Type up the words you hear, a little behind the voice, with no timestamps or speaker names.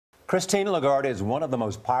Christine Lagarde is one of the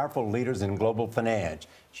most powerful leaders in global finance.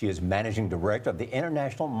 She is managing director of the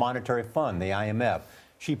International Monetary Fund, the IMF.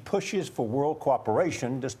 She pushes for world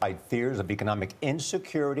cooperation despite fears of economic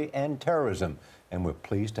insecurity and terrorism. And we're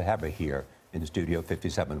pleased to have her here in Studio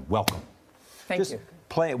 57. Welcome. Thank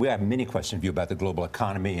you. We have many questions for you about the global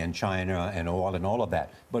economy and China and oil and all of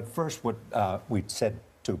that. But first, what we said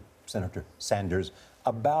to Senator Sanders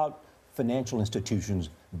about financial institutions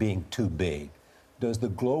being too big. Does the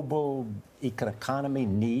global economy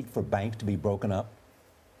need for banks to be broken up?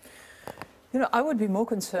 You know, I would be more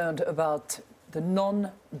concerned about the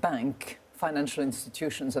non-bank financial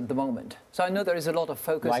institutions at the moment. So I know there is a lot of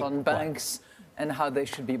focus on banks and how they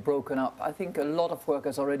should be broken up. I think a lot of work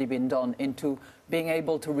has already been done into being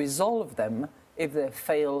able to resolve them if they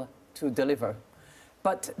fail to deliver.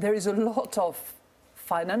 But there is a lot of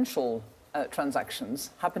financial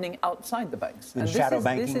transactions happening outside the banks. And shadow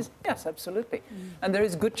banking? Yes, absolutely. And there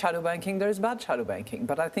is good shadow banking, there is bad shadow banking.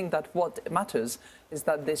 But I think that what matters is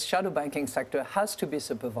that this shadow banking sector has to be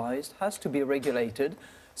supervised, has to be regulated,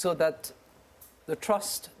 so that the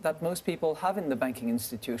trust that most people have in the banking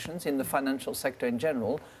institutions, in the financial sector in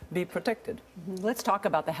general, be protected. Let's talk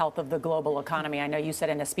about the health of the global economy. I know you said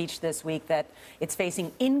in a speech this week that it's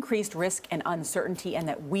facing increased risk and uncertainty and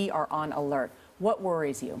that we are on alert. What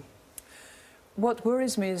worries you? What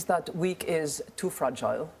worries me is that weak is too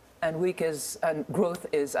fragile and growth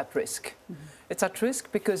is at risk. It's at risk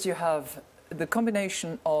because you have the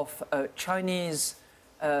combination of Chinese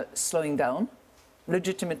slowing down,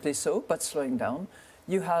 legitimately so, but slowing down.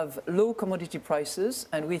 You have low commodity prices,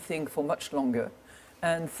 and we think for much longer.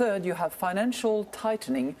 And third, you have financial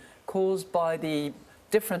tightening caused by the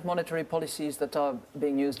different monetary policies that are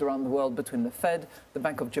being used around the world between the Fed, the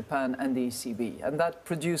Bank of Japan, and the ECB. And that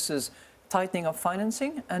produces tightening of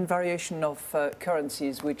financing and variation of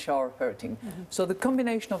currencies which are hurting. So the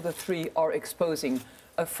combination of the three are exposing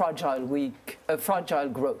a fragile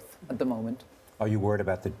growth at the moment. Are you worried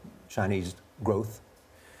about the Chinese growth?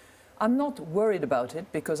 I'm not worried about it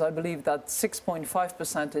because I believe that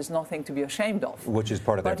 6.5% is nothing to be ashamed of. Which is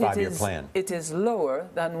part of their five-year plan. It is lower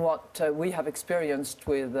than what we have experienced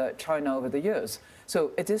with China over the years.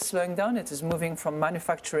 So it is slowing down. It is moving from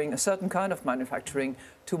manufacturing, a certain kind of manufacturing,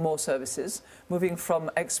 to more services, moving from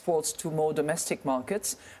exports to more domestic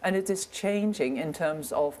markets. And it is changing in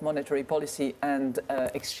terms of monetary policy and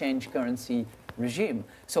exchange currency regime.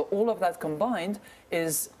 So all of that combined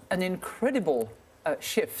is an incredible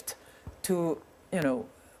shift to,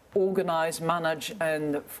 organize, manage,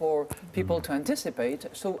 and for people to anticipate.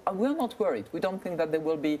 So we're not worried. We don't think that there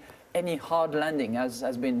will be any hard landing, as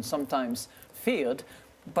has been sometimes feared.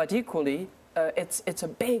 But equally, it's a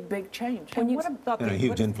big change. And what about a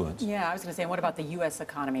huge influence. Yeah, I was going to say, what about the U.S.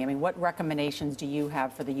 economy? I mean, what recommendations do you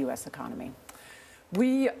have for the U.S. economy?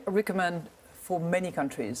 We recommend for many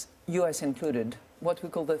countries, U.S. included, what we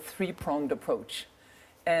call the three-pronged approach.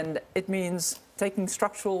 And it means taking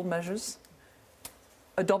structural measures,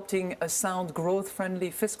 adopting a sound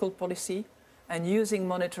growth-friendly fiscal policy, and using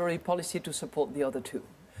monetary policy to support the other two.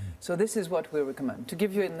 So this is what we recommend. To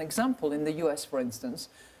give you an example, in the US, for instance,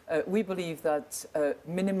 we believe that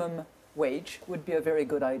minimum wage would be a very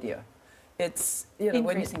good idea. It's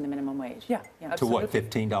increasing the minimum wage. Yeah, to what,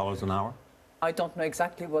 $15 an hour? I don't know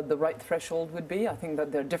exactly what the right threshold would be. I think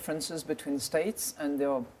that there are differences between states, and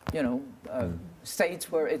there are,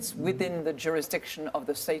 states where it's within the jurisdiction of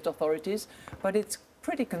the state authorities. But it's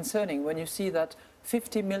pretty concerning when you see that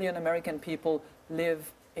 50 million American people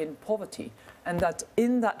live in poverty, and that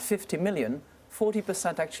in that 50 million,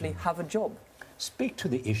 40% actually have a job. Speak to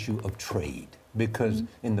the issue of trade, because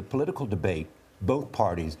in the political debate, both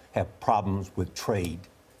parties have problems with trade.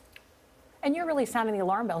 And you're really sounding the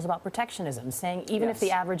alarm bells about protectionism, saying even if the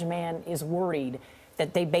average man is worried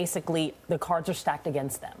that the cards are stacked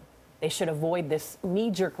against them, they should avoid this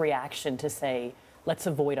knee-jerk reaction to say, let's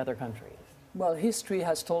avoid other countries. Well, history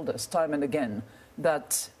has told us time and again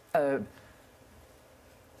that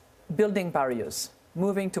building barriers,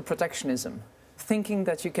 moving to protectionism, thinking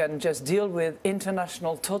that you can just deal with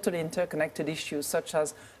international, totally interconnected issues such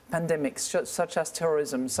as pandemics, such as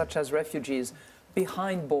terrorism, such as refugees,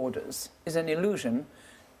 behind borders is an illusion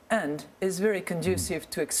and is very conducive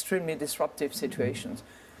to extremely disruptive situations.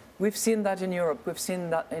 We've seen that in Europe, we've seen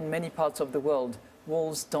that in many parts of the world.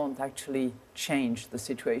 Walls don't actually change the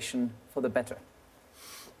situation for the better.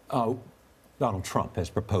 Donald Trump has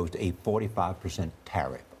proposed a 45%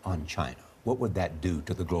 tariff on China. What would that do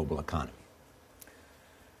to the global economy?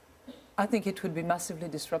 I think it would be massively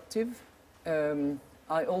disruptive.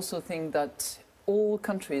 I also think that all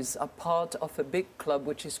countries are part of a big club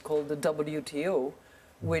which is called the WTO,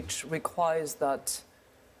 which requires that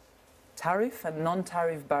tariff and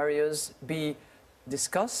non-tariff barriers be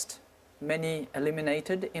discussed, many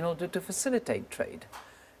eliminated, in order to facilitate trade.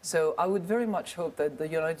 So I would very much hope that the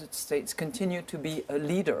United States continue to be a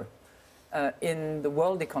leader in the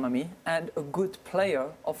world economy and a good player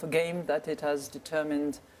of a game that it has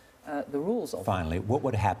determined the rules of. Finally, what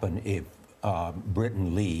would happen if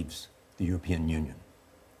Britain leaves the European Union?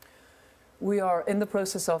 We are in the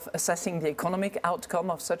process of assessing the economic outcome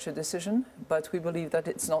of such a decision, but we believe that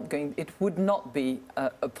it would not be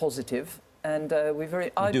a positive. And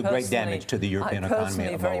I do great damage to the European economy. I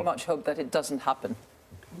personally very much hope that it doesn't happen.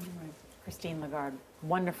 Christine Lagarde,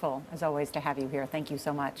 wonderful, as always, to have you here. Thank you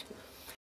so much.